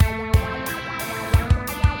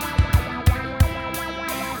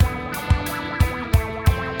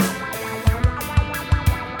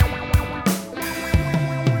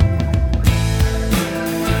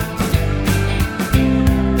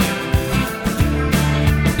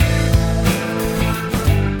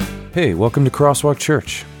Hey, welcome to Crosswalk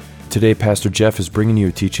Church. Today, Pastor Jeff is bringing you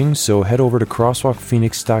a teaching, so head over to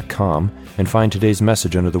crosswalkphoenix.com and find today's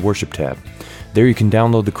message under the Worship tab. There you can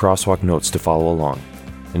download the Crosswalk notes to follow along.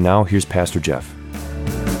 And now, here's Pastor Jeff.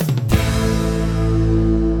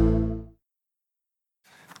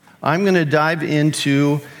 I'm going to dive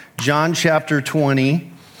into John chapter 20,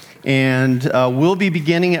 and we'll be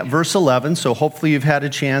beginning at verse 11, so hopefully you've had a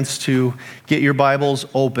chance to get your Bibles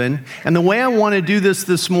open. And the way I want to do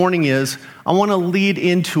this morning is I want to lead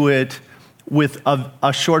into it with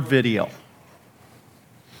a short video.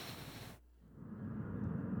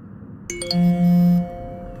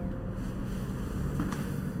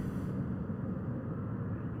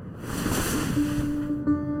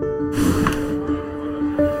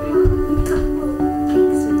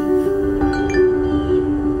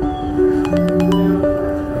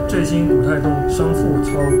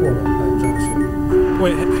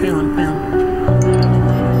 Wait, hang on.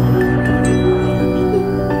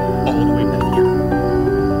 All the way back here.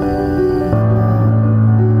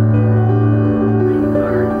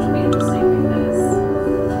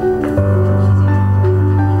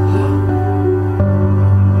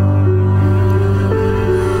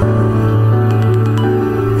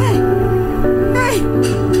 Hey!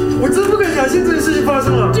 我真不敢相信这件事情发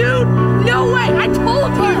生了。 Dude, no way! I told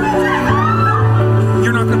you!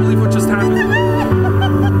 You're not gonna believe what just happened.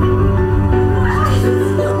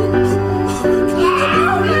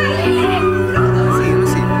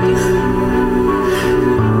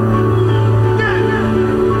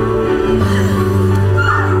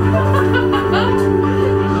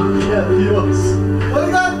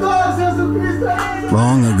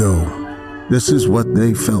 Long ago, this is what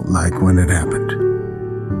they felt like when it happened.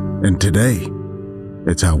 And today,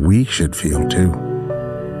 it's how we should feel too.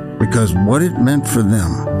 Because what it meant for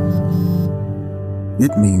them,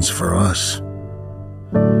 it means for us.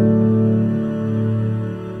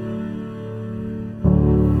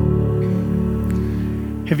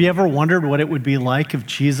 Have you ever wondered what it would be like if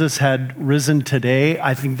Jesus had risen today?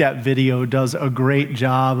 I think that video does a great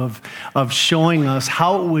job of showing us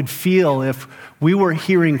how it would feel if we were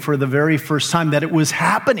hearing for the very first time, that it was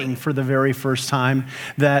happening for the very first time,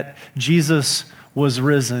 that Jesus was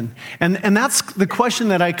risen. And that's the question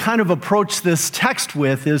that I kind of approach this text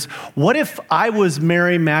with is, what if I was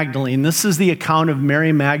Mary Magdalene? This is the account of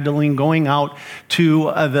Mary Magdalene going out to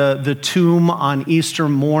the tomb on Easter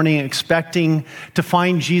morning, expecting to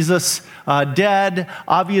find Jesus dead,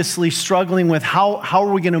 obviously struggling with how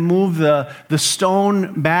are we going to move the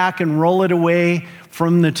stone back and roll it away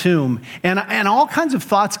from the tomb. And all kinds of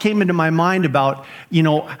thoughts came into my mind about,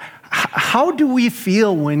 how do we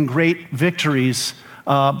feel when great victories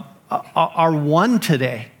are won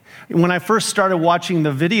today? When I first started watching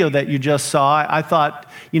the video that you just saw, I thought,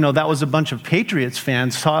 that was a bunch of Patriots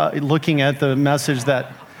fans looking at the message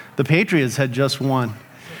that the Patriots had just won.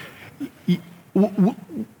 Do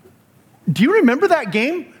you remember that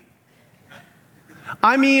game?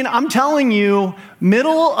 I mean, I'm telling you,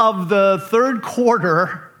 middle of the third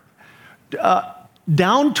quarter,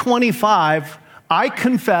 down 25, I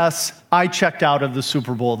confess I checked out of the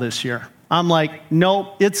Super Bowl this year. I'm like,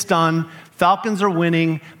 nope, it's done. Falcons are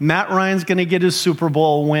winning. Matt Ryan's going to get his Super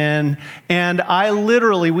Bowl win. And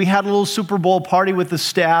we had a little Super Bowl party with the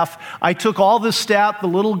staff. I took all the staff, the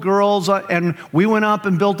little girls, and we went up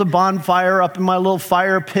and built a bonfire up in my little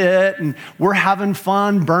fire pit. And we're having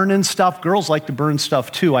fun, burning stuff. Girls like to burn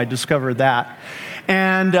stuff too. I discovered that.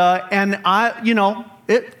 And I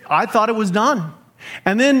thought it was done.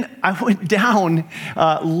 And then I went down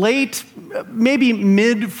late, maybe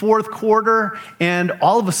mid-fourth quarter, and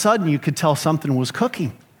all of a sudden you could tell something was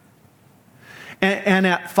cooking. And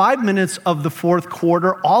at 5 minutes of the fourth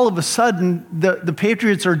quarter, all of a sudden the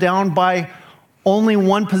Patriots are down by only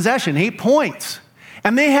one possession, 8 points.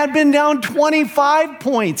 And they had been down 25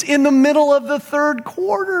 points in the middle of the third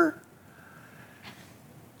quarter.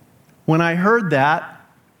 When I heard that,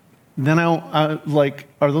 then I like,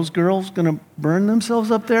 are those girls going to burn themselves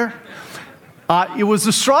up there? It was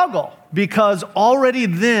a struggle because already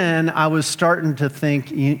then I was starting to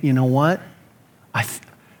think, you know what?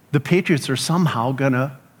 The Patriots are somehow going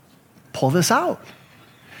to pull this out.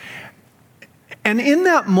 And in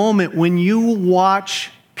that moment, when you watch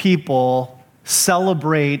people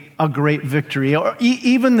celebrate a great victory, or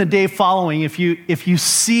even the day following, if you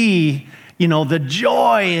see the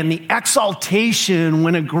joy and the exaltation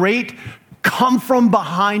when a great come from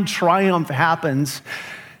behind triumph happens,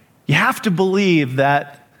 you have to believe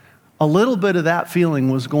that a little bit of that feeling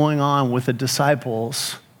was going on with the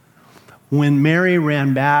disciples when Mary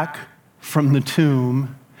ran back from the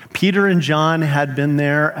tomb. Peter and John had been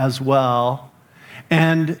there as well.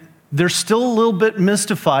 And they're still a little bit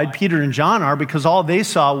mystified, Peter and John are, because all they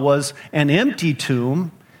saw was an empty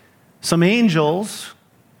tomb, some angels,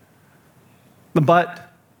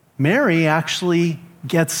 but Mary actually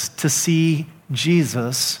gets to see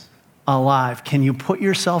Jesus alive. Can you put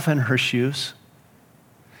yourself in her shoes?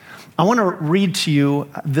 I want to read to you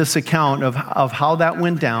this account of how that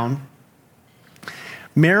went down.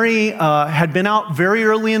 Mary had been out very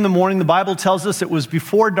early in the morning. The Bible tells us it was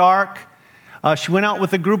before dark. She went out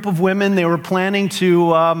with a group of women. They were planning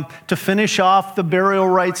to finish off the burial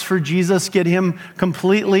rites for Jesus, get him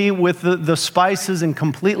completely with the spices and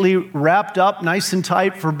completely wrapped up nice and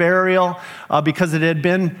tight for burial, because it had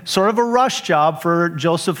been sort of a rush job for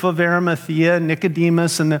Joseph of Arimathea,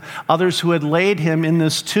 Nicodemus, and the others who had laid him in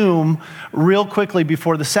this tomb real quickly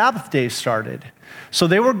before the Sabbath day started. So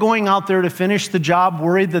they were going out there to finish the job,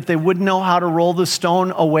 worried that they wouldn't know how to roll the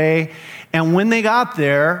stone away. And when they got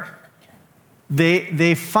there,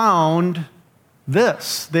 they found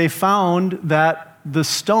this. They found that the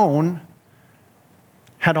stone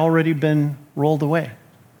had already been rolled away.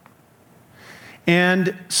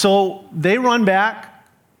 And so they run back,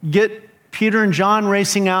 get Peter and John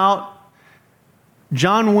racing out.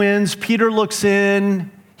 John wins. Peter looks in.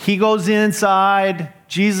 He goes inside.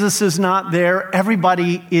 Jesus is not there.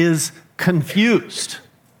 Everybody is confused.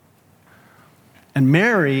 And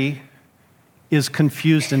Mary is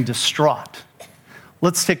confused and distraught.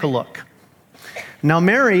 Let's take a look. Now,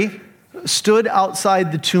 Mary stood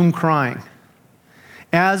outside the tomb crying.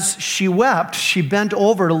 As she wept, she bent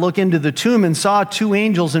over to look into the tomb and saw two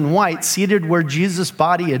angels in white seated where Jesus'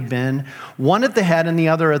 body had been, one at the head and the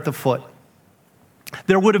other at the foot.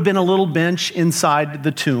 There would have been a little bench inside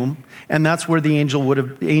the tomb, and that's where the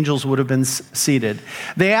angels would have been seated.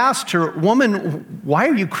 They asked her, "Woman, why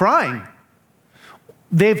are you crying?"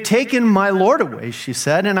 "They've taken my Lord away," she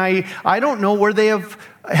said, "and I don't know where they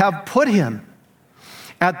have put him."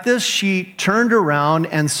 At this, she turned around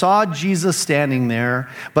and saw Jesus standing there,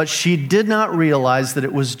 but she did not realize that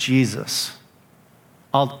it was Jesus.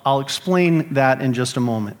 I'll explain that in just a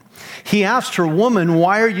moment. He asked her, "Woman,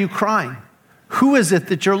 why are you crying? Who is it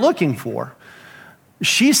that you're looking for?"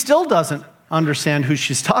 She still doesn't understand who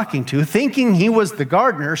she's talking to. Thinking he was the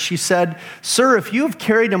gardener, she said, "Sir, if you have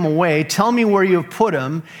carried him away, tell me where you have put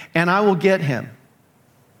him, and I will get him."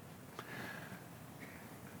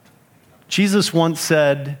 Jesus once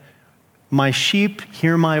said, "My sheep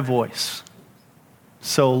hear my voice."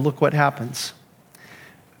 So look what happens.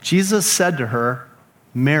 Jesus said to her,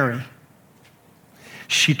 "Mary."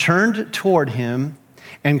 She turned toward him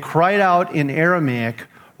and cried out in Aramaic,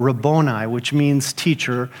 "Rabboni," which means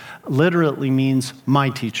teacher, literally means my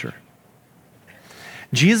teacher.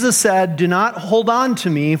 Jesus said, "Do not hold on to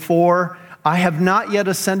me, for I have not yet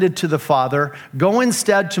ascended to the Father. Go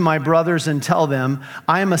instead to my brothers and tell them,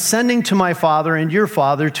 I am ascending to my Father and your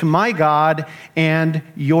Father, to my God and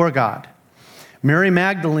your God." Mary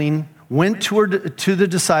Magdalene went to the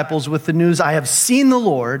disciples with the news, "I have seen the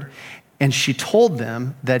Lord," and she told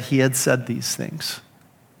them that he had said these things.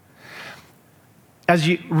 As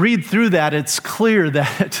you read through that, it's clear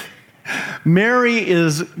that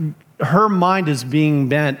her mind is being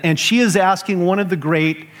bent, and she is asking one of the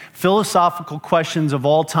great philosophical questions of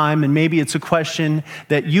all time, and maybe it's a question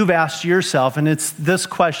that you've asked yourself, and it's this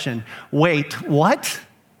question: wait, what?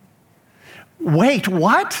 Wait,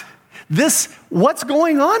 what? What's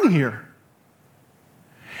going on here?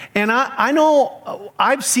 And I know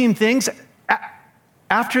I've seen things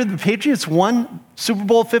after the Patriots won Super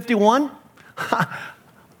Bowl 51.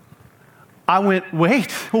 I went,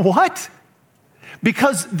 wait, what?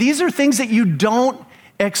 Because these are things that you don't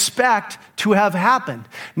expect to have happened.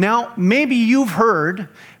 Now, maybe you've heard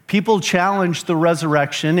people challenge the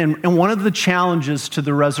resurrection, and one of the challenges to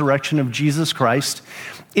the resurrection of Jesus Christ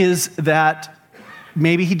is that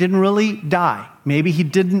maybe he didn't really die. Maybe he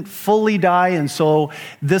didn't fully die, and so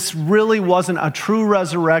this really wasn't a true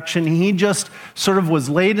resurrection. He just sort of was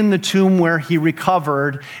laid in the tomb where he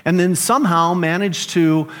recovered, and then somehow managed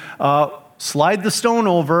to slide the stone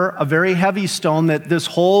over, a very heavy stone that this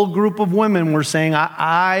whole group of women were saying,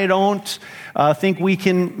 I don't think we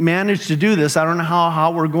can manage to do this. I don't know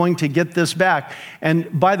how we're going to get this back.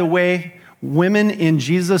 And by the way, women in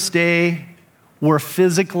Jesus' day were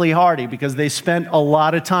physically hardy because they spent a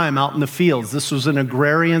lot of time out in the fields. This was an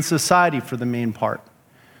agrarian society for the main part.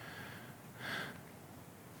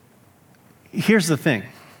 Here's the thing,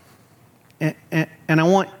 and I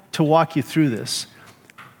want to walk you through this.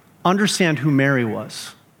 Understand who Mary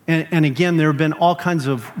was. And again, there have been all kinds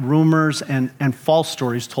of rumors and false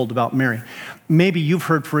stories told about Mary. Maybe you've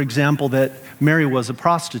heard, for example, that Mary was a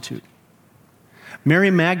prostitute.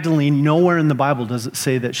 Mary Magdalene, nowhere in the Bible does it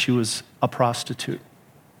say that she was a prostitute.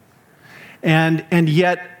 And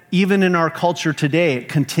yet, even in our culture today, it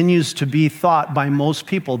continues to be thought by most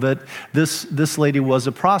people that this lady was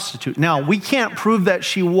a prostitute. Now, we can't prove that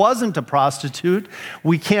she wasn't a prostitute.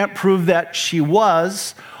 We can't prove that she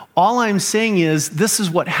was. All I'm saying is this is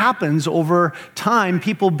what happens over time.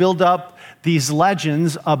 People build up these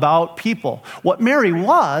legends about people. What Mary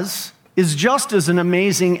was is just as an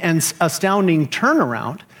amazing and astounding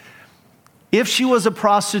turnaround. If she was a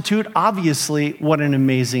prostitute, obviously, what an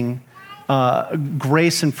amazing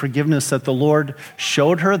grace and forgiveness that the Lord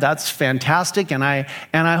showed her. That's fantastic. And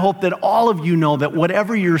I hope that all of you know that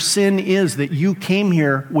whatever your sin is that you came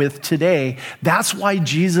here with today, that's why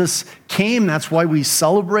Jesus came. That's why we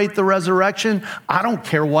celebrate the resurrection. I don't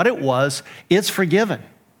care what it was. It's forgiven.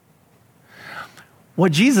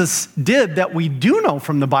 What Jesus did that we do know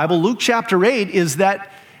from the Bible, Luke chapter 8, is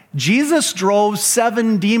that Jesus drove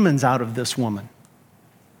 7 demons out of this woman.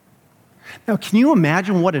 Now, can you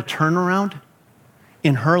imagine what a turnaround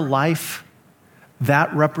in her life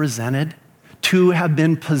that represented? To have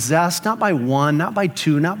been possessed, not by 1, not by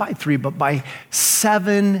 2, not by 3, but by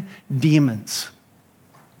 7 demons.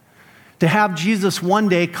 To have Jesus one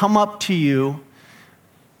day come up to you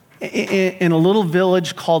in a little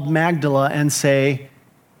village called Magdala and say,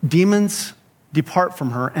 demons, depart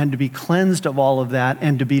from her, and to be cleansed of all of that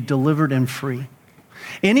and to be delivered and free.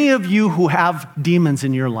 Any of you who have demons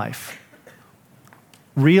in your life,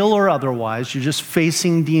 real or otherwise, you're just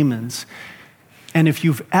facing demons. And if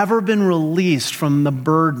you've ever been released from the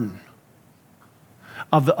burden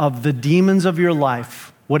of the demons of your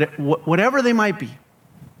life, whatever they might be,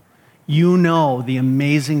 you know the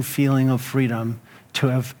amazing feeling of freedom to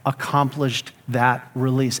have accomplished that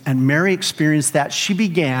release. And Mary experienced that. She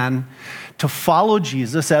began to follow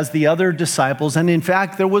Jesus as the other disciples. And in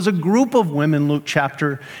fact, there was a group of women, Luke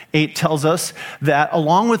chapter 8 tells us, that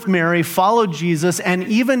along with Mary followed Jesus and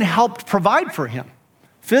even helped provide for him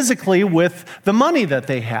physically with the money that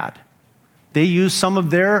they had. They used some of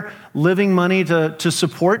their living money to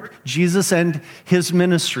support Jesus and his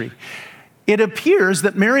ministry. It appears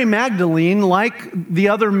that Mary Magdalene, like the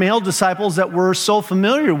other male disciples that we're so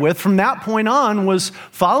familiar with, from that point on was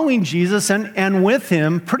following Jesus and with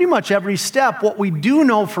him pretty much every step. What we do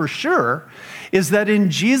know for sure is that in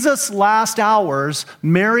Jesus' last hours,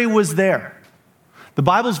 Mary was there. The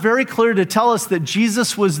Bible's very clear to tell us that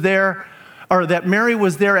Jesus was there, or that Mary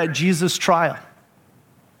was there at Jesus' trial.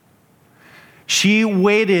 She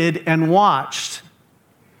waited and watched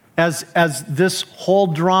as this whole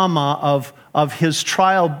drama of his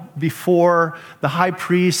trial before the high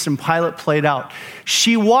priest and Pilate played out.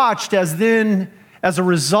 She watched as a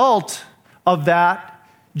result of that,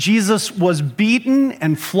 Jesus was beaten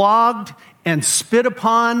and flogged and spit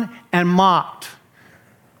upon and mocked.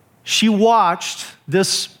 She watched,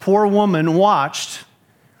 this poor woman watched,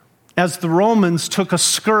 as the Romans took a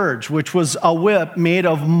scourge, which was a whip made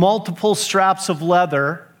of multiple straps of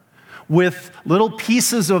leather with little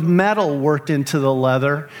pieces of metal worked into the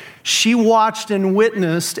leather. She watched and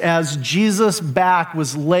witnessed as Jesus' back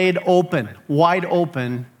was laid open, wide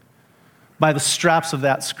open, by the straps of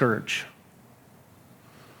that scourge.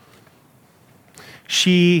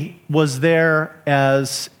 She was there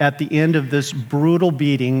as at the end of this brutal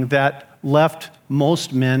beating that left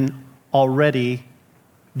most men already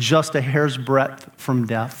just a hair's breadth from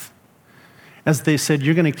death. As they said,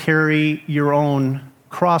 you're going to carry your own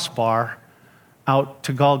crossbar out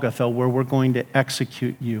to Golgotha where we're going to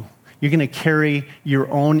execute you. You're going to carry your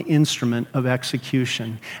own instrument of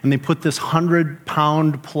execution. And they put this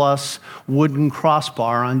 100-pound plus wooden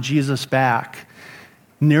crossbar on Jesus' back.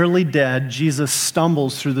 Nearly dead, Jesus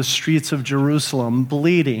stumbles through the streets of Jerusalem,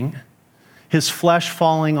 bleeding, his flesh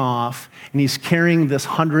falling off, and he's carrying this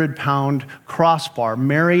 100-pound crossbar.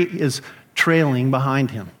 Mary is trailing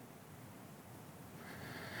behind him.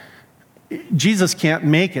 Jesus can't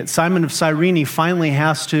make it. Simon of Cyrene finally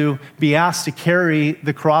has to be asked to carry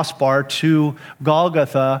the crossbar to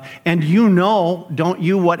Golgotha. And you know, don't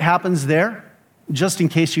you, what happens there? Just in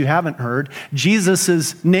case you haven't heard, Jesus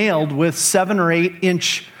is nailed with 7 or 8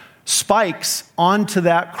 inch spikes onto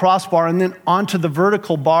that crossbar and then onto the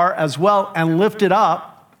vertical bar as well and lifted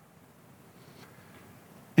up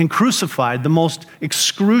and crucified. The most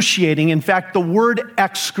excruciating, in fact, the word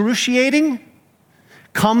excruciating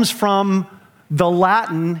comes from the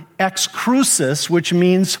Latin ex crucis, which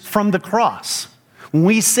means from the cross. When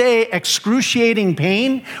we say excruciating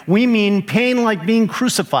pain, we mean pain like being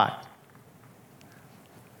crucified.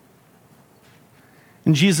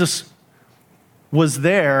 And Jesus was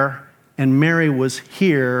there, and Mary was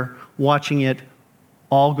here watching it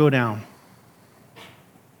all go down.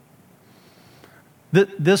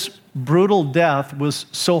 This brutal death was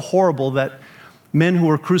so horrible that men who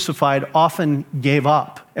were crucified often gave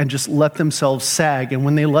up and just let themselves sag. And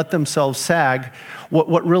when they let themselves sag,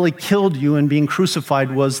 what really killed you in being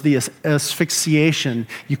crucified was the asphyxiation.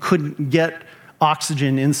 You couldn't get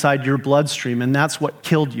oxygen inside your bloodstream, and that's what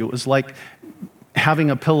killed you. It was like having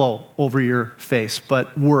a pillow over your face,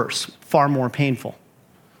 but worse, far more painful.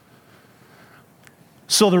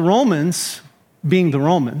 So the Romans, being the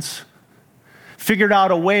Romans, figured out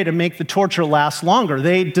a way to make the torture last longer.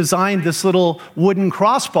 They designed this little wooden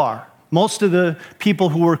crossbar. Most of the people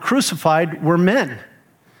who were crucified were men.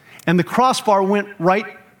 And the crossbar went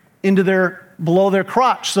right into below their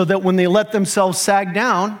crotch, so that when they let themselves sag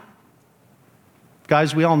down,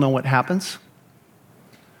 guys, we all know what happens.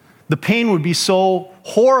 The pain would be so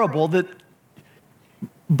horrible that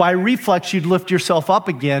by reflex you'd lift yourself up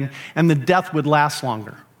again and the death would last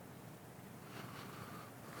longer.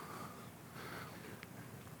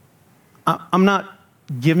 I'm not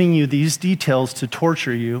giving you these details to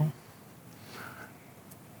torture you.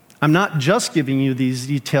 I'm not just giving you these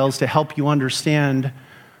details to help you understand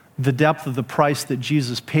the depth of the price that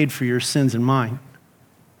Jesus paid for your sins and mine.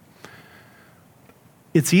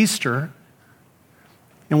 It's Easter,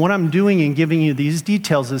 and what I'm doing in giving you these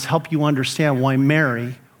details is help you understand why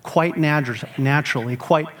Mary, quite naturally,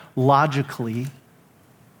 quite logically,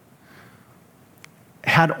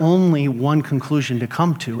 had only one conclusion to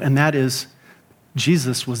come to, and that is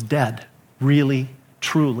Jesus was dead, really,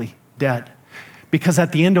 truly dead. Because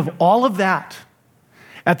at the end of all of that,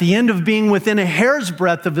 at the end of being within a hair's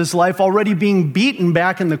breadth of his life, already being beaten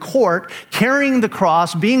back in the court, carrying the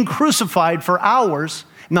cross, being crucified for hours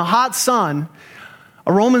in the hot sun,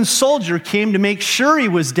 a Roman soldier came to make sure he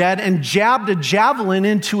was dead and jabbed a javelin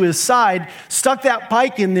into his side, stuck that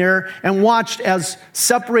pike in there, and watched as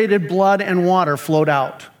separated blood and water flowed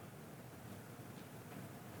out.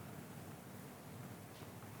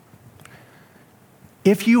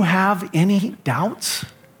 If you have any doubts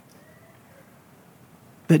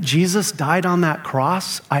that Jesus died on that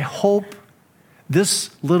cross, I hope this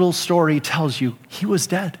little story tells you he was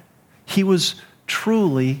dead. He was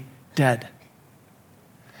truly dead.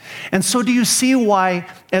 And so do you see why,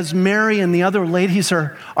 as Mary and the other ladies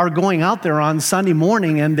are going out there on Sunday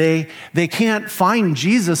morning and they can't find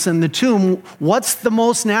Jesus in the tomb, what's the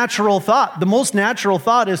most natural thought? The most natural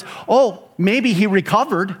thought is, oh, maybe he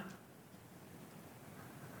recovered.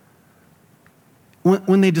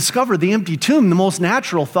 When they discover the empty tomb, the most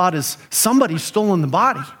natural thought is somebody's stolen the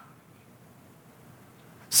body.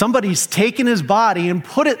 Somebody's taken his body and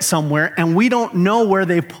put it somewhere, and we don't know where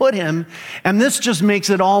they put him. And this just makes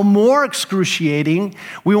it all more excruciating.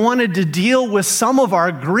 We wanted to deal with some of our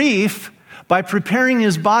grief by preparing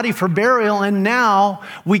his body for burial, and now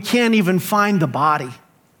we can't even find the body.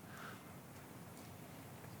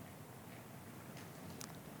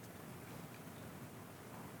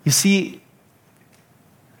 You see,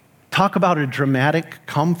 talk about a dramatic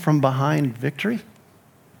come from behind victory.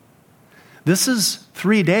 This is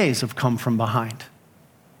 3 days of come from behind.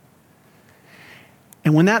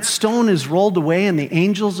 And when that stone is rolled away and the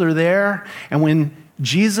angels are there, and when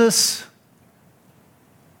Jesus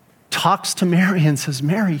talks to Mary and says,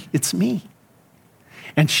 Mary, it's me.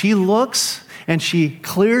 And she looks and she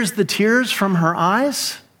clears the tears from her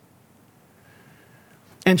eyes.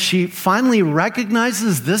 And she finally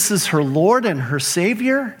recognizes this is her Lord and her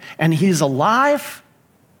Savior, and he's alive.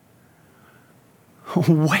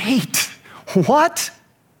 Wait. What?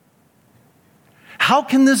 How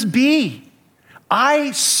can this be?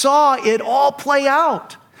 I saw it all play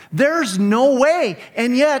out. There's no way.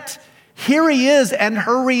 And yet, here he is, and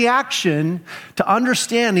her reaction to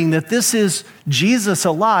understanding that this is Jesus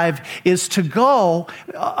alive is to go,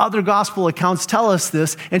 other gospel accounts tell us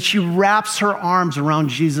this, and she wraps her arms around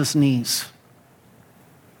Jesus' knees.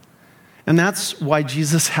 And that's why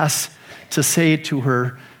Jesus has to say to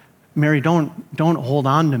her, Mary, don't hold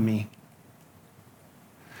on to me.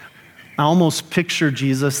 I almost picture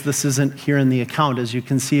Jesus, this isn't here in the account as you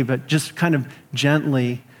can see, but just kind of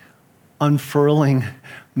gently unfurling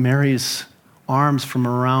Mary's arms from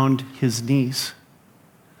around his knees.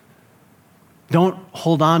 Don't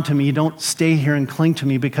hold on to me, don't stay here and cling to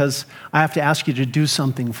me, because I have to ask you to do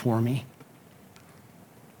something for me.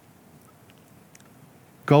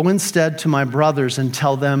 Go instead to my brothers and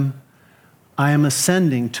tell them, I am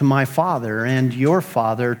ascending to my Father and your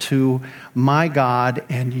Father, to my God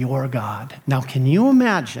and your God. Now, can you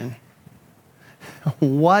imagine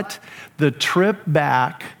what the trip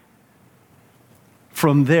back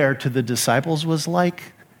from there to the disciples was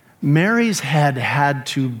like? Mary's head had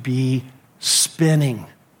to be spinning.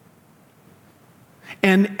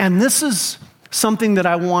 And this is something that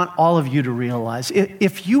I want all of you to realize.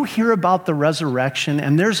 If you hear about the resurrection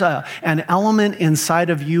and there's an element inside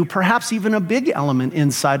of you, perhaps even a big element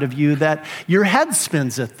inside of you, that your head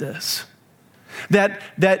spins at this,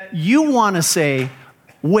 that you want to say,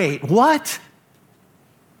 wait, what?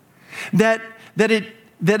 That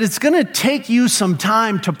it's going to take you some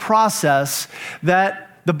time to process that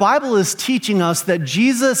the Bible is teaching us that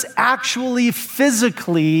Jesus actually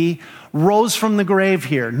physically rose from the grave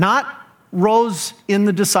here, not rose in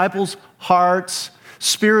the disciples' hearts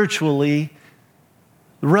spiritually.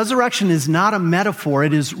 The resurrection is not a metaphor,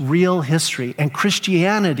 it is real history. And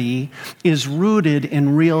Christianity is rooted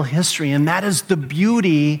in real history. And that is the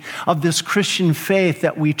beauty of this Christian faith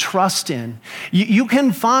that we trust in. You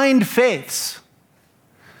can find faiths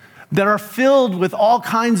that are filled with all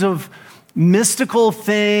kinds of mystical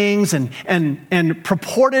things and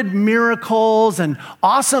purported miracles and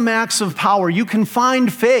awesome acts of power. You can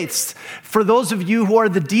find faiths, for those of you who are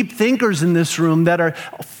the deep thinkers in this room, that are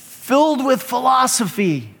filled with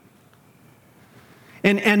philosophy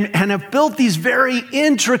and have built these very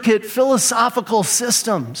intricate philosophical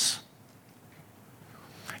systems.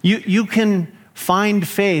 You can find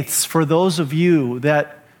faiths for those of you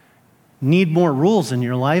that need more rules in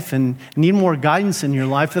your life and need more guidance in your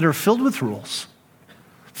life, that are filled with rules,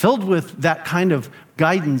 filled with that kind of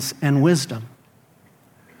guidance and wisdom.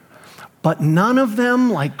 But none of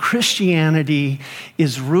them, like Christianity,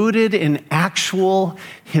 is rooted in actual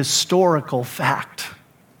historical fact.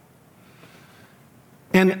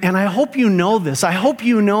 And I hope you know this. I hope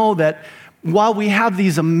you know that while we have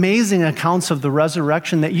these amazing accounts of the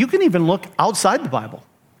resurrection, that you can even look outside the Bible.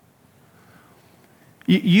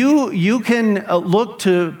 You can look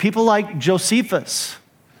to people like Josephus,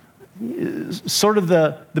 sort of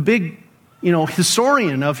the big,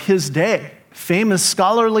 historian of his day, famous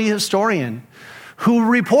scholarly historian, who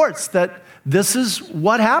reports that this is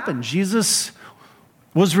what happened. Jesus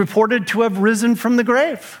was reported to have risen from the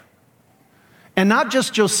grave. And not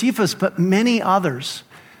just Josephus, but many others.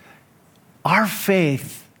 Our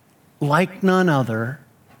faith, like none other,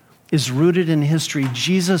 is rooted in history.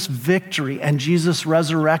 Jesus' victory and Jesus'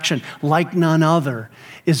 resurrection, like none other,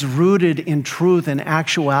 is rooted in truth and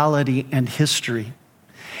actuality and history.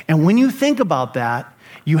 And when you think about that,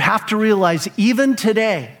 you have to realize even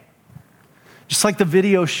today, just like the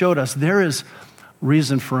video showed us, there is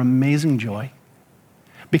reason for amazing joy,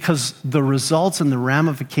 because the results and the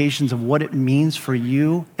ramifications of what it means for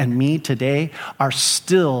you and me today are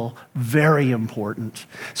still very important.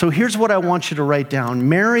 So here's what I want you to write down.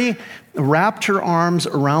 Mary wrapped her arms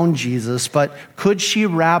around Jesus, but could she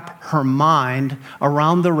wrap her mind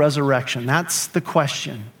around the resurrection? That's the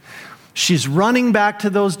question. She's running back to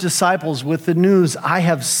those disciples with the news, I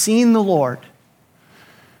have seen the Lord.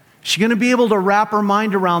 Is she going to be able to wrap her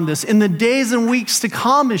mind around this? In the days and weeks to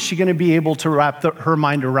come, is she going to be able to wrap her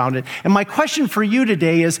mind around it? And my question for you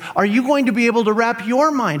today is, are you going to be able to wrap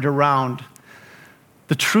your mind around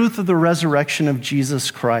the truth of the resurrection of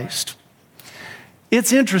Jesus Christ?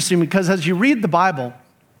 It's interesting because as you read the Bible,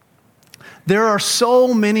 there are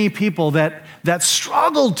so many people that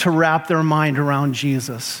struggled to wrap their mind around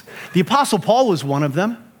Jesus. The Apostle Paul was one of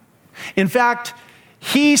them. In fact,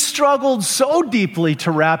 he struggled so deeply to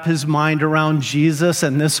wrap his mind around Jesus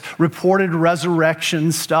and this reported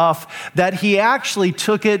resurrection stuff that he actually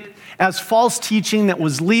took it as false teaching that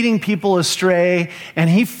was leading people astray, and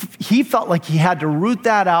he felt like he had to root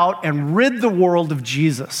that out and rid the world of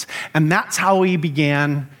Jesus. And that's how he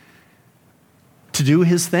began to do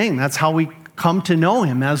his thing. That's how we come to know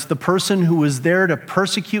him, as the person who was there to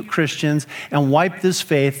persecute Christians and wipe this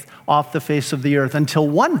faith off the face of the earth, until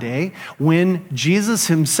one day when Jesus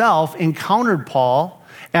himself encountered Paul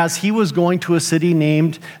as he was going to a city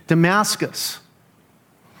named Damascus.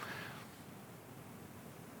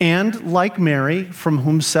 And like Mary, from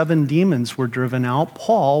whom 7 demons were driven out,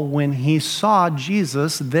 Paul, when he saw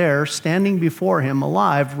Jesus there standing before him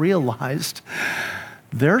alive, realized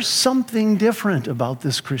there's something different about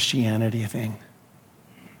this Christianity thing.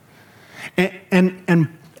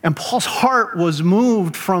 And Paul's heart was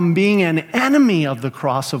moved from being an enemy of the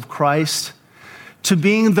cross of Christ to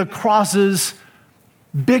being the cross's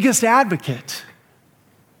biggest advocate.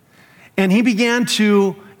 And he began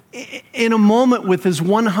to, in a moment with his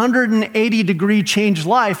 180-degree changed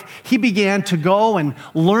life, he began to go and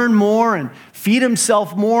learn more and feed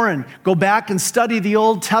himself more and go back and study the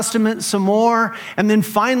Old Testament some more. And then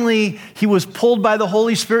finally, he was pulled by the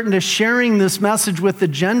Holy Spirit into sharing this message with the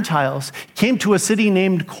Gentiles. He came to a city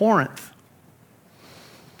named Corinth.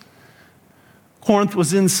 Corinth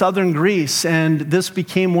was in southern Greece, and this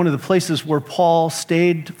became one of the places where Paul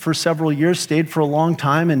stayed for several years, stayed for a long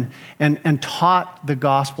time, and taught the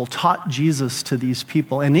gospel, taught Jesus to these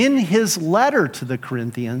people. And in his letter to the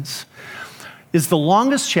Corinthians is the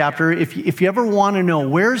longest chapter. If you ever want to know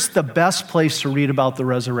where's the best place to read about the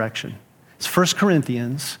resurrection, it's 1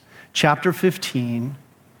 Corinthians chapter 15,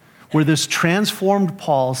 where this transformed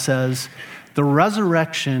Paul says, the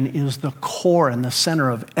resurrection is the core and the center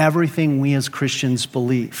of everything we as Christians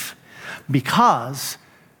believe, because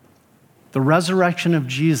the resurrection of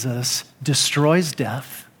Jesus destroys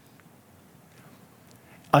death,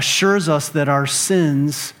 assures us that our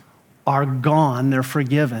sins are gone, they're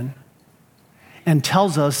forgiven, and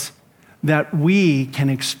tells us that we can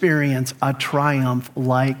experience a triumph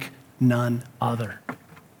like none other.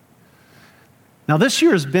 Now, this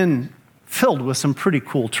year has been filled with some pretty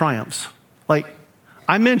cool triumphs. Like,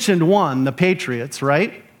 I mentioned one, the Patriots,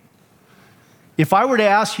 right? If I were to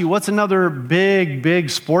ask you, what's another big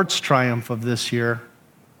sports triumph of this year?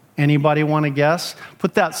 Anybody want to guess?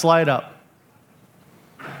 Put that slide up.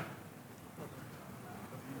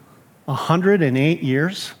 108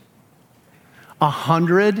 years.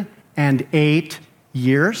 108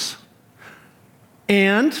 years.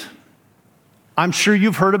 And I'm sure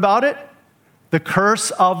you've heard about it. The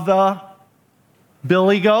curse of the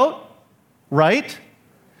billy goat. Right?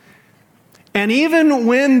 And even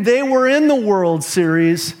when they were in the World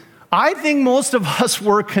Series, I think most of us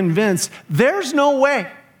were convinced there's no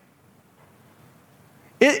way.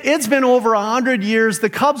 It's been over 100 years. The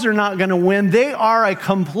Cubs are not going to win. They are a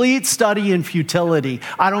complete study in futility.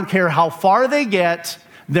 I don't care how far they get.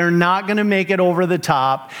 They're not going to make it over the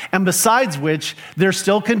top. And besides which, they're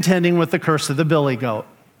still contending with the curse of the billy goat.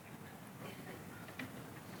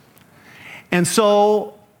 And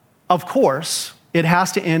so, of course, it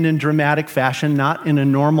has to end in dramatic fashion, not in a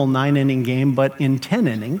normal 9-inning game, but in 10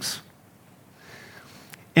 innings.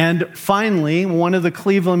 And finally, one of the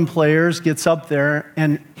Cleveland players gets up there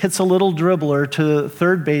and hits a little dribbler to the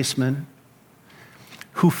third baseman,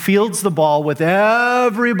 who fields the ball with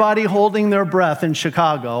everybody holding their breath in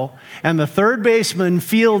Chicago. And the third baseman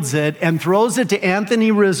fields it and throws it to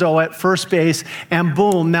Anthony Rizzo at first base. And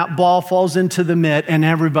boom, that ball falls into the mitt and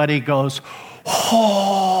everybody goes,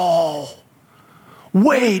 oh,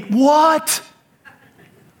 wait, what?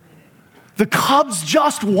 The Cubs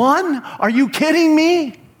just won? Are you kidding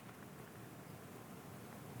me?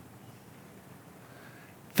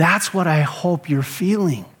 That's what I hope you're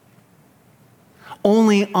feeling.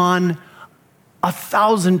 Only on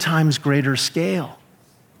 1,000 times greater scale.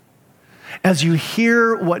 As you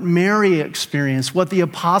hear what Mary experienced, what the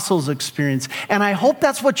apostles experienced, and I hope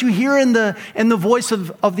that's what you hear in the voice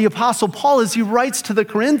of the apostle Paul as he writes to the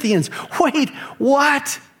Corinthians. Wait,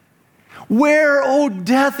 what? Where, O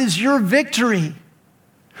death, is your victory?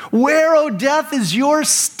 Where, O death, is your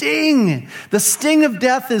sting? The sting of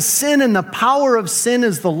death is sin, and the power of sin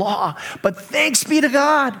is the law. But thanks be to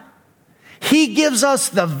God. He gives us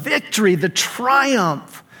the victory, the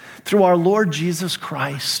triumph through our Lord Jesus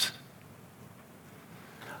Christ.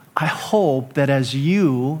 I hope that as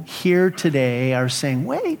you here today are saying,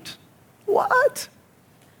 wait, what?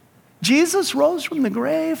 Jesus rose from the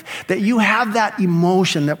grave, that you have that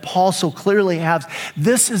emotion that Paul so clearly has.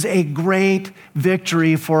 This is a great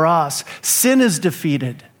victory for us. Sin is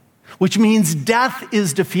defeated, which means death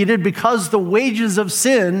is defeated because the wages of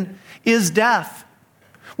sin is death.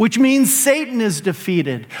 Which means Satan is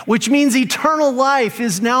defeated, which means eternal life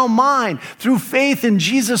is now mine through faith in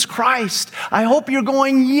Jesus Christ. I hope you're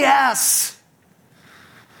going, yes.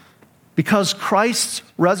 Because Christ's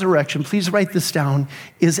resurrection, please write this down,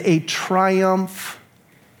 is a triumph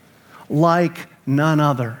like none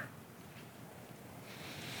other.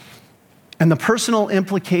 And the personal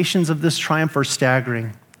implications of this triumph are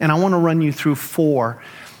staggering. And I want to run you through 4.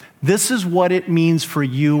 This is what it means for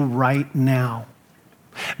you right now.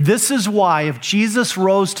 This is why if Jesus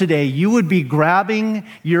rose today, you would be grabbing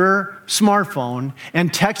your smartphone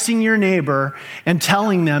and texting your neighbor and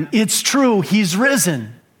telling them, it's true, he's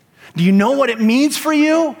risen. Do you know what it means for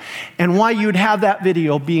you? And why you'd have that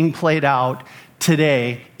video being played out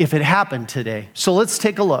today if it happened today. So let's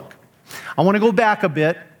take a look. I want to go back a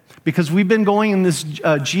bit because we've been going in this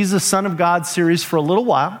Jesus, Son of God series for a little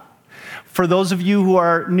while. For those of you who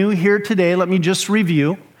are new here today, let me just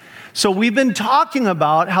review. So we've been talking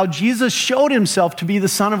about how Jesus showed himself to be the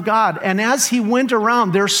Son of God. And as he went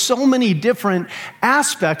around, there's so many different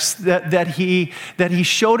aspects that he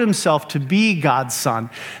showed himself to be God's Son.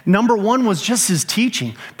 Number 1 was just his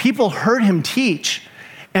teaching. People heard him teach,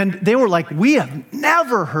 and they were like, we have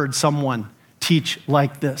never heard someone teach teach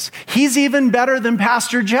like this. He's even better than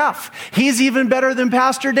Pastor Jeff. He's even better than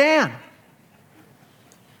Pastor Dan.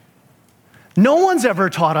 No one's ever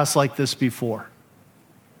taught us like this before.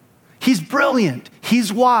 He's brilliant.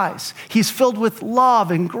 He's wise. He's filled with love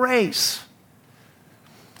and grace.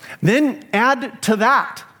 Then add to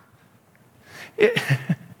that,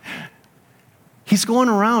 he's going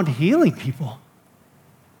around healing people.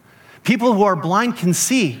 People who are blind can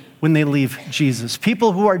see when they leave Jesus.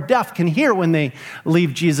 People who are deaf can hear when they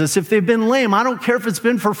leave Jesus. If they've been lame, I don't care if it's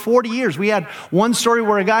been for 40 years. We had one story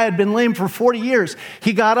where a guy had been lame for 40 years.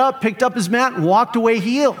 He got up, picked up his mat, and walked away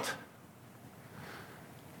healed.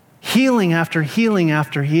 Healing after healing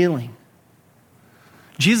after healing.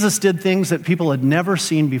 Jesus did things that people had never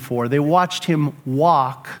seen before. They watched him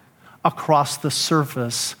walk across the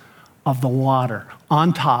surface of the water,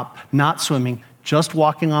 on top, not swimming, just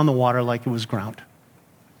walking on the water like it was ground.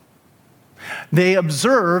 They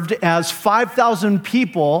observed as 5,000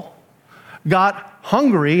 people got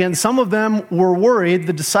hungry, and some of them were worried.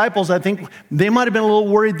 The disciples, I think, they might have been a little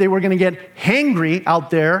worried they were going to get hangry out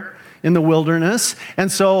there in the wilderness.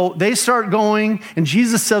 And so they start going, and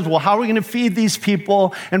Jesus says, well, how are we going to feed these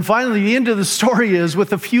people? And finally, the end of the story is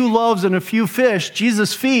with a few loaves and a few fish,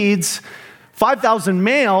 Jesus feeds 5,000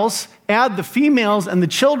 males, add the females and the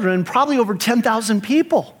children, probably over 10,000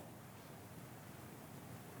 people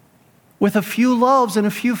with a few loaves and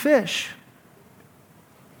a few fish.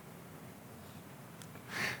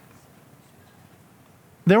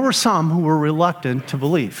 There were some who were reluctant to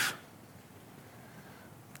believe.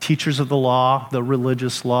 Teachers of the law, the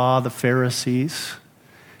religious law, the Pharisees.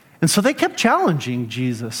 And so they kept challenging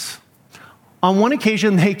Jesus. On one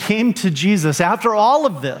occasion, they came to Jesus after all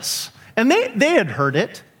of this, and they had heard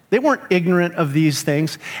it. They weren't ignorant of these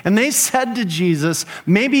things. And they said to Jesus,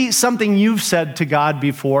 maybe something you've said to God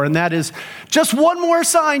before, and that is, just one more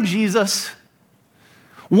sign, Jesus.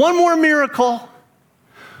 One more miracle.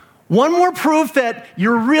 One more proof that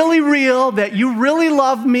you're really real, that you really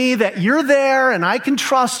love me, that you're there and I can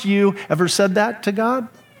trust you. Ever said that to God?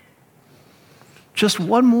 Just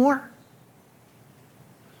one more?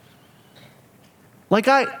 Like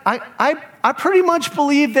I pretty much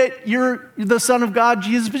believe that you're the Son of God,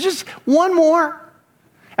 Jesus, but just one more.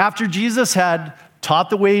 After Jesus had taught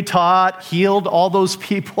the way he taught, healed all those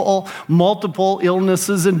people, multiple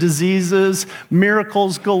illnesses and diseases,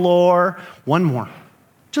 miracles galore, one more.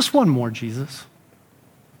 Just one more, Jesus.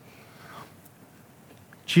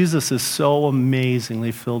 Jesus is so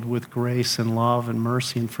amazingly filled with grace and love and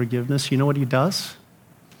mercy and forgiveness. You know what he does?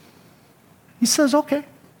 He says, okay,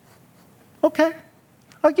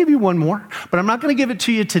 I'll give you one more, but I'm not going to give it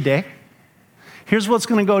to you today. Here's what's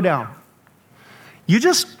going to go down. You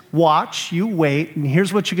just watch, you wait, and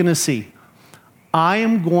here's what you're going to see. I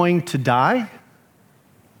am going to die,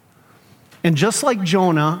 and just like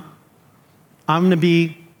Jonah, I'm going to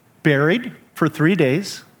be buried for 3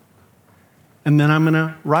 days, and then I'm going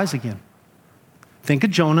to rise again. Think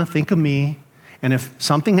of Jonah, think of me, and if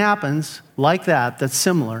something happens like that, that's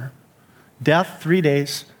similar, death, 3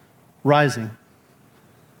 days, rising,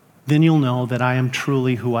 then you'll know that I am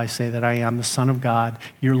truly who I say that I am, the Son of God,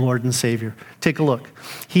 your Lord and Savior. Take a look.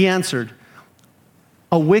 He answered,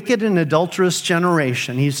 a wicked and adulterous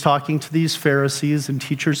generation, he's talking to these Pharisees and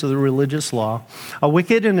teachers of the religious law, a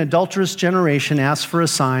wicked and adulterous generation asks for a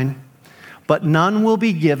sign, but none will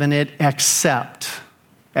be given it except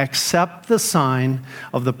the sign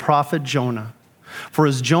of the prophet Jonah. For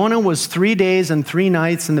as Jonah was 3 days and 3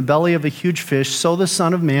 nights in the belly of a huge fish, so the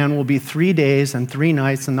Son of Man will be 3 days and 3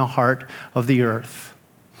 nights in the heart of the earth.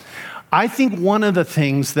 I think one of the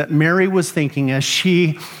things that Mary was thinking as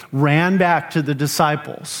she ran back to the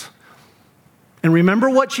disciples, and remember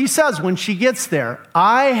what she says when she gets there,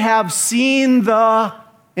 I have seen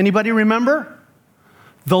anybody remember?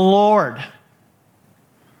 The Lord.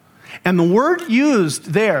 And the word used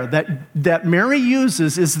there that Mary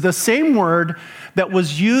uses is the same word that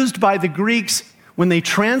was used by the Greeks when they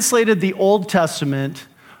translated the Old Testament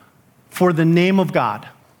for the name of God.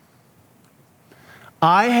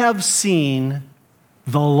 I have seen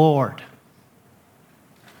the Lord.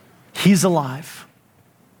 He's alive.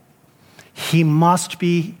 He must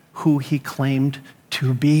be who he claimed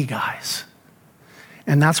to be, guys.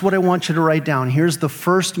 And that's what I want you to write down. Here's the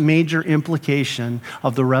first major implication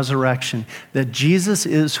of the resurrection, that Jesus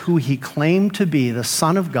is who he claimed to be, the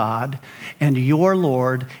Son of God and your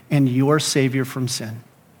Lord and your Savior from sin.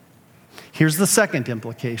 Here's the second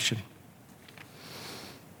implication.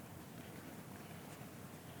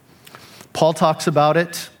 Paul talks about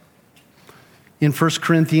it in 1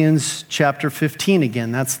 Corinthians chapter 15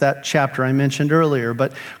 again. That's that chapter I mentioned earlier.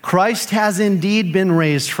 But Christ has indeed been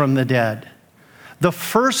raised from the dead, the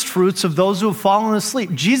first fruits of those who have fallen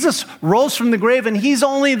asleep. Jesus rose from the grave, and he's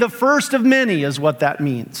only the first of many, is what that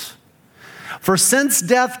means. For since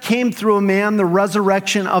death came through a man, the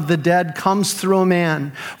resurrection of the dead comes through a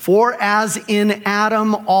man. For as in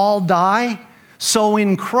Adam all die, so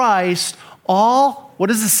in Christ all, what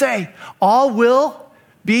does it say? All will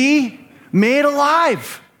be made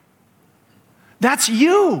alive. That's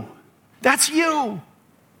you. That's you.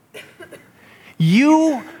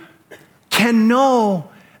 You can know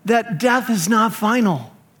that death is not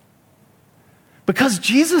final because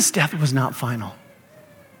Jesus' death was not final.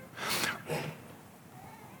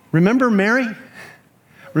 Remember Mary?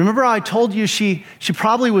 Remember how I told you she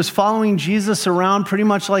probably was following Jesus around pretty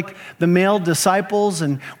much like the male disciples,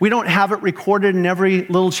 and we don't have it recorded in every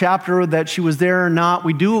little chapter that she was there or not.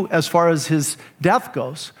 We do as far as his death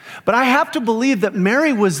goes. But I have to believe that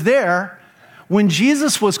Mary was there when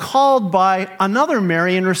Jesus was called by another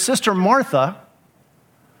Mary and her sister Martha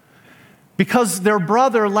because their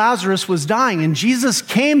brother Lazarus was dying. And Jesus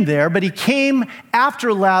came there, but he came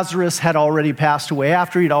after Lazarus had already passed away,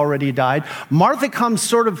 after he'd already died. Martha comes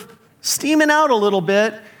sort of steaming out a little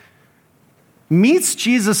bit, meets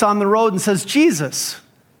Jesus on the road and says, Jesus,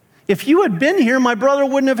 if you had been here, my brother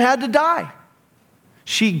wouldn't have had to die.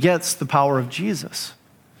 She gets the power of Jesus.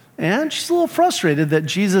 And she's a little frustrated that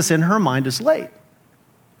Jesus, in her mind, is late.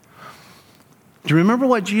 Do you remember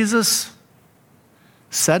what Jesus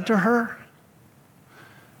said to her?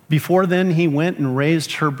 Before then, he went and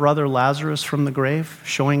raised her brother Lazarus from the grave,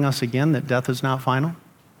 showing us again that death is not final.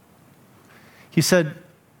 He said,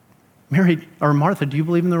 Martha, do you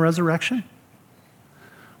believe in the resurrection?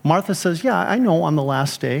 Martha says, yeah, I know on the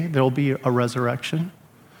last day there will be a resurrection.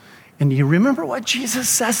 And do you remember what Jesus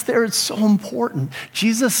says there? It's so important.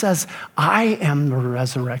 Jesus says, I am the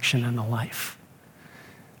resurrection and the life.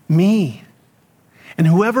 Me. And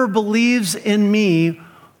whoever believes in me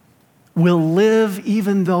will live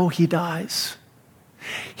even though he dies.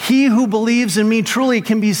 He who believes in me truly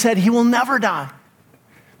can be said he will never die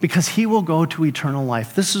because he will go to eternal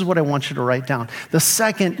life. This is what I want you to write down. The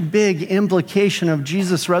second big implication of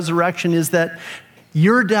Jesus' resurrection is that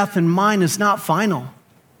your death and mine is not final.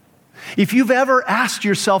 If you've ever asked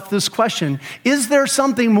yourself this question, is there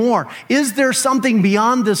something more? Is there something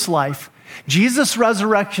beyond this life? Jesus'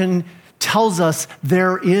 resurrection tells us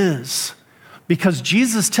there is. Because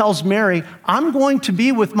Jesus tells Mary, I'm going to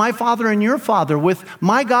be with my Father and your Father, with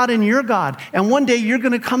my God and your God. And one day you're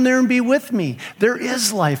going to come there and be with me. There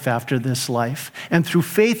is life after this life. And through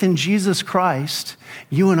faith in Jesus Christ,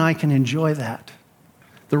 you and I can enjoy that.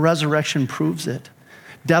 The resurrection proves it.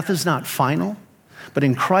 Death is not final, but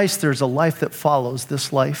in Christ there's a life that follows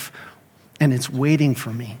this life, and it's waiting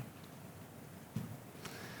for me.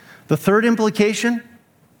 The third implication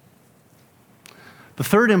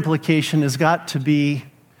has got to be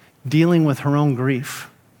dealing with her own grief.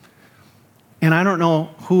 And I don't know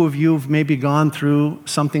who of you have maybe gone through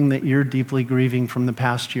something that you're deeply grieving from the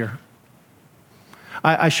past year.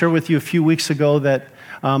 I shared with you a few weeks ago that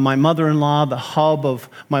my mother-in-law, the hub of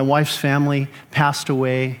my wife's family, passed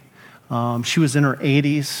away. She was in her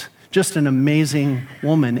 80s. Just an amazing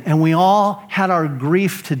woman. And we all had our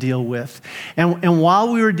grief to deal with. And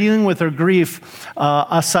while we were dealing with our grief,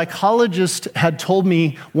 a psychologist had told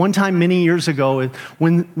me one time many years ago,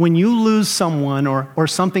 when you lose someone or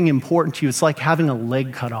something important to you, it's like having a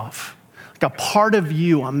leg cut off. Like a part of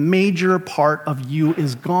you, a major part of you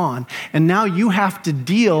is gone. And now you have to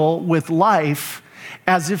deal with life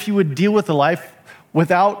as if you would deal with a life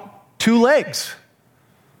without two legs.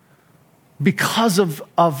 Because of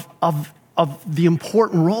the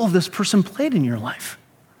important role this person played in your life.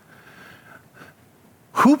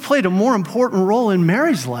 Who played a more important role in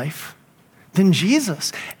Mary's life than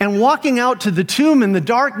Jesus? And walking out to the tomb in the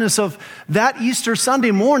darkness of that Easter Sunday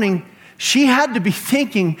morning, she had to be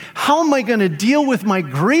thinking, how am I going to deal with my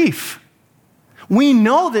grief? We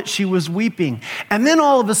know that she was weeping. And then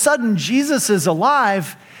all of a sudden, Jesus is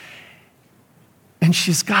alive, and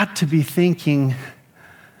she's got to be thinking,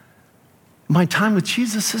 my time with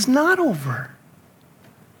Jesus is not over.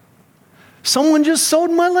 Someone just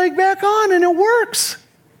sewed my leg back on and it works.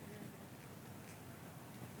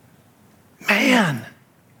 Man,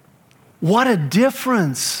 what a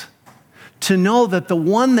difference to know that the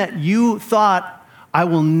one that you thought, I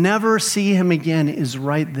will never see him again, is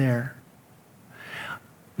right there.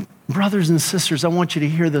 Brothers and sisters, I want you to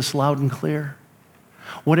hear this loud and clear.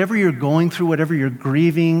 Whatever you're going through, whatever you're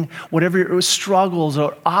grieving, whatever your struggles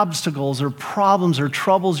or obstacles or problems or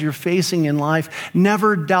troubles you're facing in life,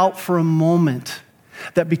 never doubt for a moment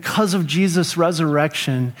that because of Jesus'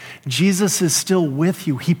 resurrection, Jesus is still with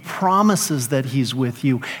you. He promises that he's with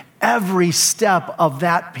you every step of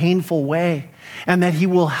that painful way, and that he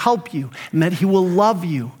will help you, and that he will love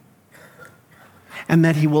you, and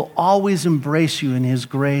that he will always embrace you in his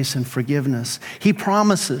grace and forgiveness. He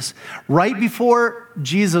promises. Right before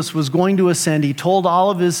Jesus was going to ascend, he told all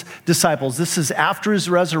of his disciples, this is after his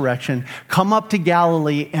resurrection, come up to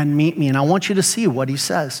Galilee and meet me. And I want you to see what he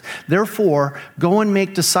says. Therefore, go and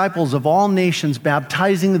make disciples of all nations,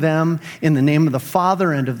 baptizing them in the name of the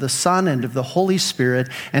Father and of the Son and of the Holy Spirit,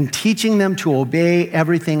 and teaching them to obey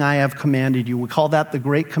everything I have commanded you. We call that the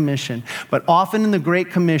Great Commission. But often in the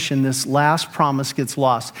Great Commission, this last promise gets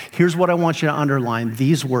lost. Here's what I want you to underline,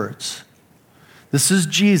 these words. This is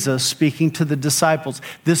Jesus speaking to the disciples.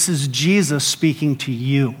 This is Jesus speaking to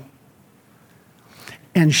you.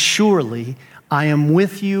 And surely I am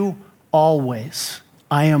with you always.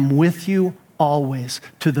 I am with you always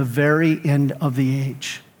to the very end of the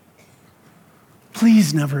age.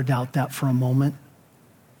 Please never doubt that for a moment.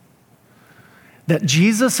 That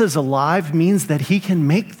Jesus is alive means that he can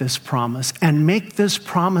make this promise and make this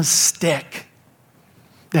promise stick.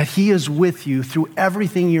 That he is with you through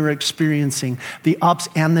everything you're experiencing, the ups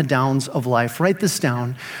and the downs of life. Write this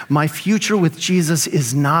down. My future with Jesus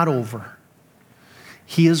is not over.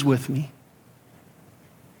 He is with me.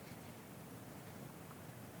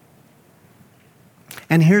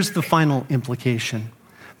 And here's the final implication,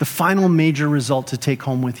 the final major result to take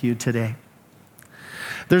home with you today.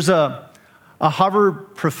 There's a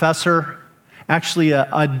Harvard professor, actually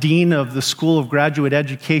a dean of the School of Graduate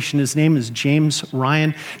Education. His name is James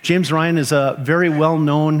Ryan. James Ryan is a very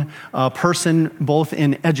well-known person, both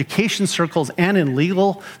in education circles and in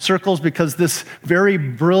legal circles, because this very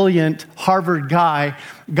brilliant Harvard guy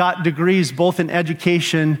got degrees both in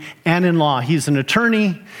education and in law. He's an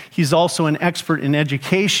attorney. He's also an expert in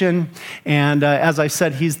education. And as I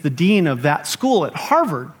said, he's the dean of that school at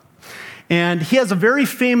Harvard. And he has a very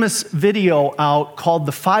famous video out called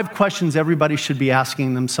The 5 Questions Everybody Should Be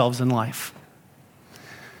Asking Themselves in Life.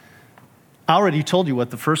 I already told you what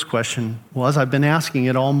the first question was. I've been asking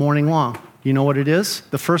it all morning long. You know what it is?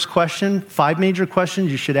 The first question, 5 major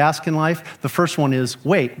questions you should ask in life. The first one is,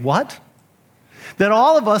 wait, what? That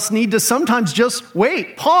all of us need to sometimes just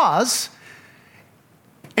wait, pause,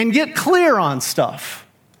 and get clear on stuff.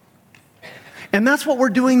 And that's what we're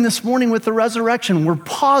doing this morning with the resurrection. We're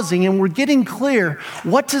pausing and we're getting clear.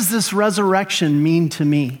 What does this resurrection mean to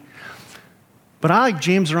me? But I like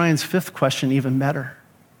James Ryan's 5th question even better.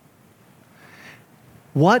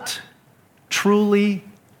 What truly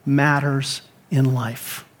matters in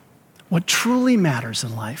life? What truly matters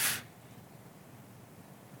in life?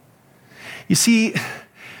 You see,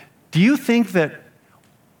 do you think that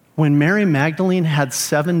when Mary Magdalene had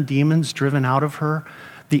 7 demons driven out of her,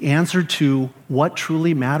 the answer to what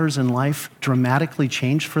truly matters in life dramatically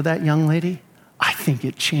changed for that young lady? I think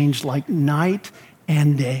it changed like night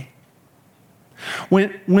and day.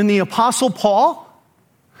 When the Apostle Paul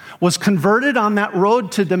was converted on that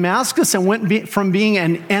road to Damascus and went from being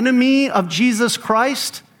an enemy of Jesus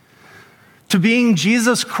Christ to being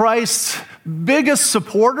Jesus Christ's biggest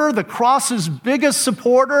supporter, the cross's biggest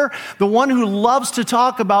supporter, the one who loves to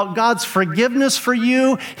talk about God's forgiveness for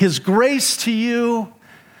you, his grace to you,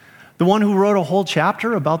 the one who wrote a whole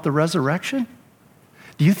chapter about the resurrection?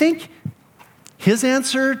 Do you think his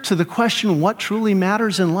answer to the question, what truly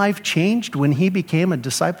matters in life, changed when he became a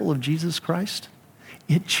disciple of Jesus Christ?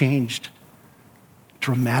 It changed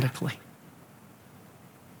dramatically.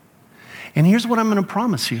 And here's what I'm going to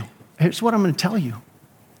promise you. Here's what I'm going to tell you.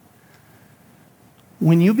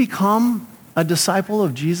 When you become a disciple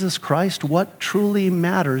of Jesus Christ, what truly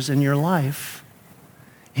matters in your life,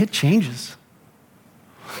 it changes.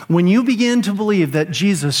 When you begin to believe that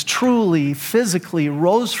Jesus truly, physically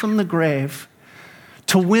rose from the grave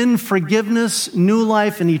to win forgiveness, new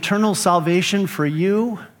life, and eternal salvation for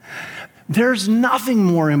you, there's nothing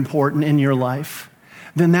more important in your life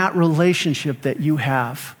than that relationship that you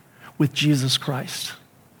have with Jesus Christ.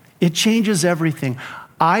 It changes everything.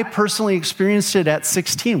 I personally experienced it at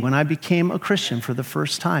 16 when I became a Christian for the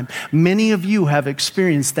first time. Many of you have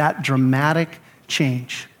experienced that dramatic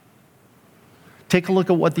change. Take a look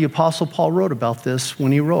at what the Apostle Paul wrote about this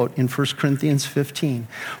when he wrote in 1 Corinthians 15.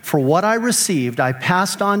 For what I received, I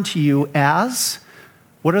passed on to you as,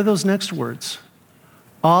 what are those next words?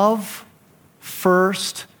 Of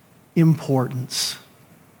first importance.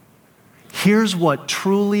 Here's what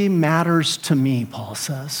truly matters to me, Paul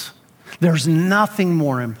says. There's nothing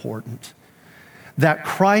more important. That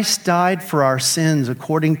Christ died for our sins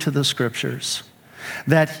according to the Scriptures.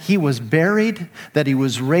 That he was buried, that he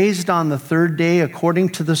was raised on the 3rd day according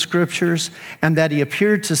to the Scriptures, and that he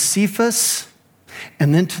appeared to Cephas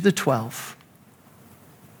and then to the 12.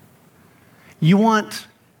 You want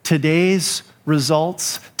today's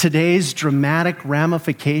results, today's dramatic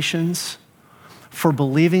ramifications for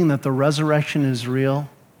believing that the resurrection is real?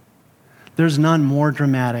 There's none more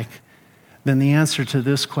dramatic than the answer to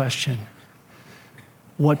this question.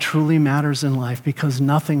 What truly matters in life, because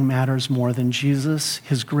nothing matters more than Jesus,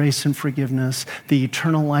 his grace and forgiveness, the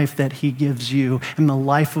eternal life that he gives you, and the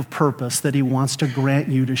life of purpose that he wants to grant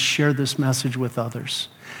you to share this message with others.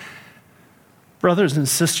 Brothers and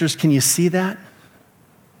sisters, can you see that?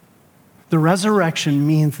 The resurrection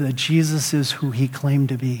means that Jesus is who he claimed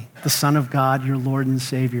to be, the Son of God, your Lord and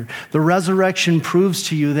Savior. The resurrection proves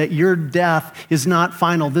to you that your death is not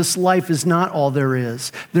final. This life is not all there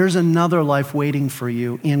is. There's another life waiting for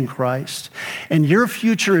you in Christ. And your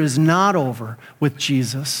future is not over with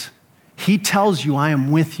Jesus. He tells you, I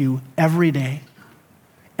am with you every day,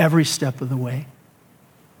 every step of the way.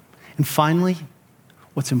 And finally,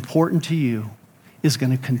 what's important to you is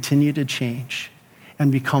going to continue to change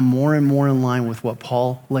and become more and more in line with what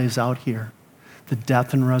Paul lays out here, the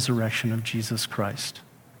death and resurrection of Jesus Christ.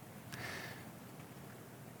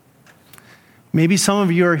 Maybe some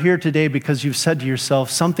of you are here today because you've said to yourself,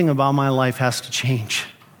 something about my life has to change.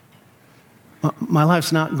 My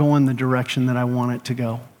life's not going the direction that I want it to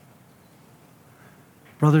go.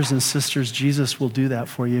 Brothers and sisters, Jesus will do that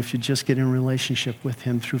for you if you just get in relationship with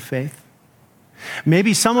him through faith.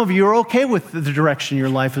 Maybe some of you are okay with the direction your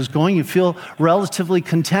life is going. You feel relatively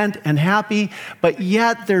content and happy, but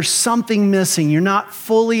yet there's something missing. You're not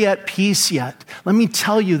fully at peace yet. Let me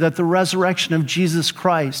tell you that the resurrection of Jesus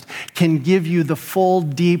Christ can give you the full,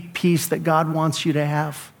 deep peace that God wants you to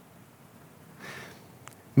have.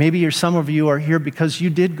 Maybe some of you are here because you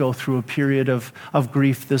did go through a period of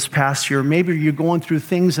grief this past year. Maybe you're going through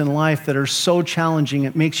things in life that are so challenging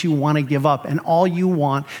it makes you want to give up, and all you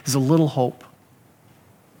want is a little hope.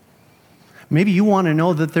 Maybe you want to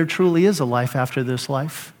know that there truly is a life after this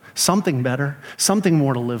life, something better, something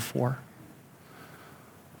more to live for.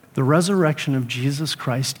 The resurrection of Jesus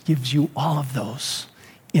Christ gives you all of those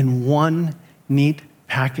in one neat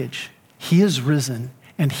package. He is risen,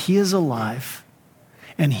 and he is alive,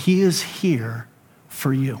 and he is here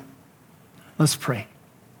for you. Let's pray.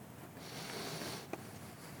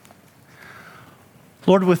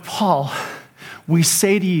 Lord, with Paul, we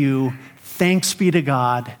say to you, thanks be to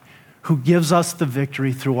God who gives us the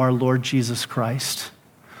victory through our Lord Jesus Christ.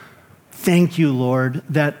 Thank you, Lord,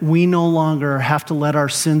 that we no longer have to let our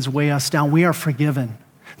sins weigh us down. We are forgiven.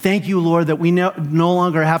 Thank you, Lord, that we no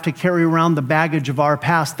longer have to carry around the baggage of our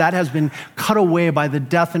past. That has been cut away by the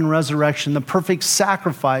death and resurrection, the perfect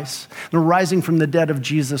sacrifice, the rising from the dead of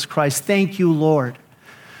Jesus Christ. Thank you, Lord,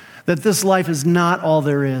 that this life is not all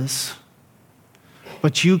there is,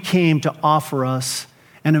 but you came to offer us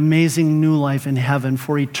an amazing new life in heaven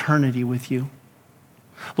for eternity with you.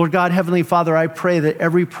 Lord God, Heavenly Father, I pray that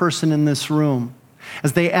every person in this room,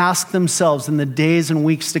 as they ask themselves in the days and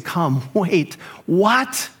weeks to come, wait,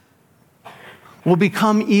 what? Will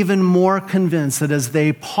become even more convinced that as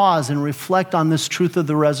they pause and reflect on this truth of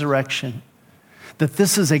the resurrection, that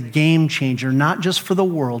this is a game changer, not just for the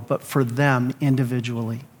world, but for them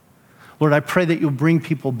individually. Lord, I pray that you'll bring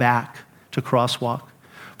people back to Crosswalk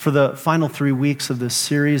for the final 3 weeks of this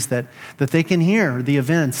series, that they can hear the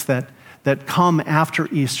events that come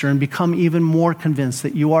after Easter and become even more convinced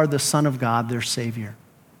that you are the Son of God, their Savior.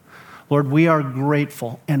 Lord, we are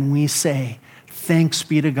grateful, and we say, thanks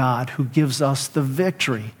be to God who gives us the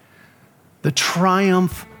victory, the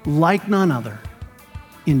triumph like none other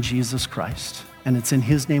in Jesus Christ. And it's in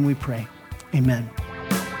his name we pray. Amen.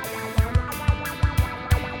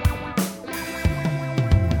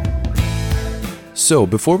 So,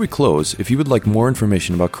 before we close, if you would like more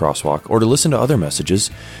information about Crosswalk or to listen to other messages,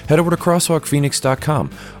 head over to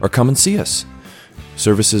crosswalkphoenix.com or come and see us.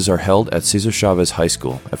 Services are held at Cesar Chavez High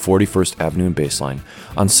School at 41st Avenue and Baseline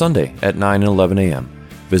on Sunday at 9 and 11 a.m.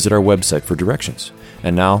 Visit our website for directions.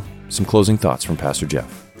 And now, some closing thoughts from Pastor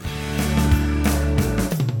Jeff.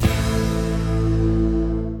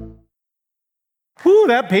 Whew,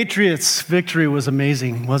 that Patriots victory was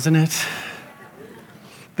amazing, wasn't it?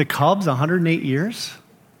 The Cubs, 108 years?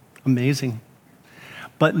 Amazing.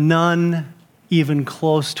 But none even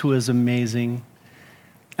close to as amazing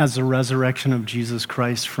as the resurrection of Jesus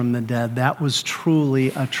Christ from the dead. That was truly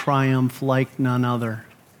a triumph like none other.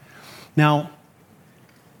 Now,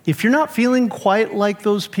 if you're not feeling quite like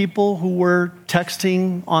those people who were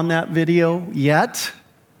texting on that video yet,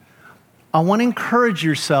 I want to encourage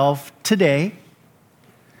you today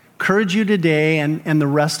and the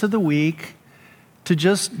rest of the week to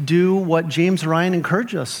just do what James Ryan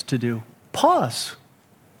encouraged us to do. Pause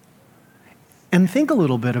and think a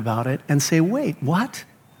little bit about it and say, wait, what?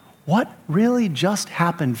 what really just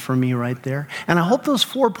happened for me right there? And I hope those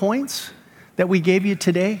 4 points that we gave you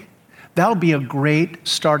today, that'll be a great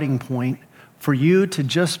starting point for you to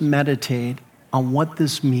just meditate on what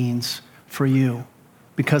this means for you.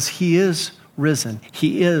 Because he is risen.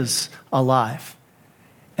 He is alive.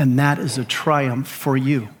 And that is a triumph for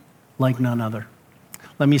you like none other.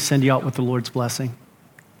 Let me send you out with the Lord's blessing.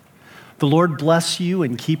 The Lord bless you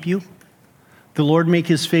and keep you. The Lord make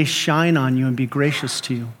his face shine on you and be gracious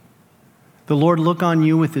to you. The Lord look on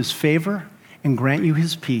you with his favor and grant you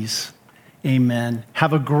his peace. Amen.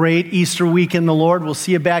 Have a great Easter week in the Lord. We'll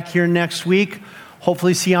see you back here next week.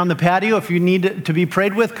 Hopefully see you on the patio. If you need to be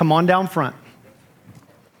prayed with, come on down front.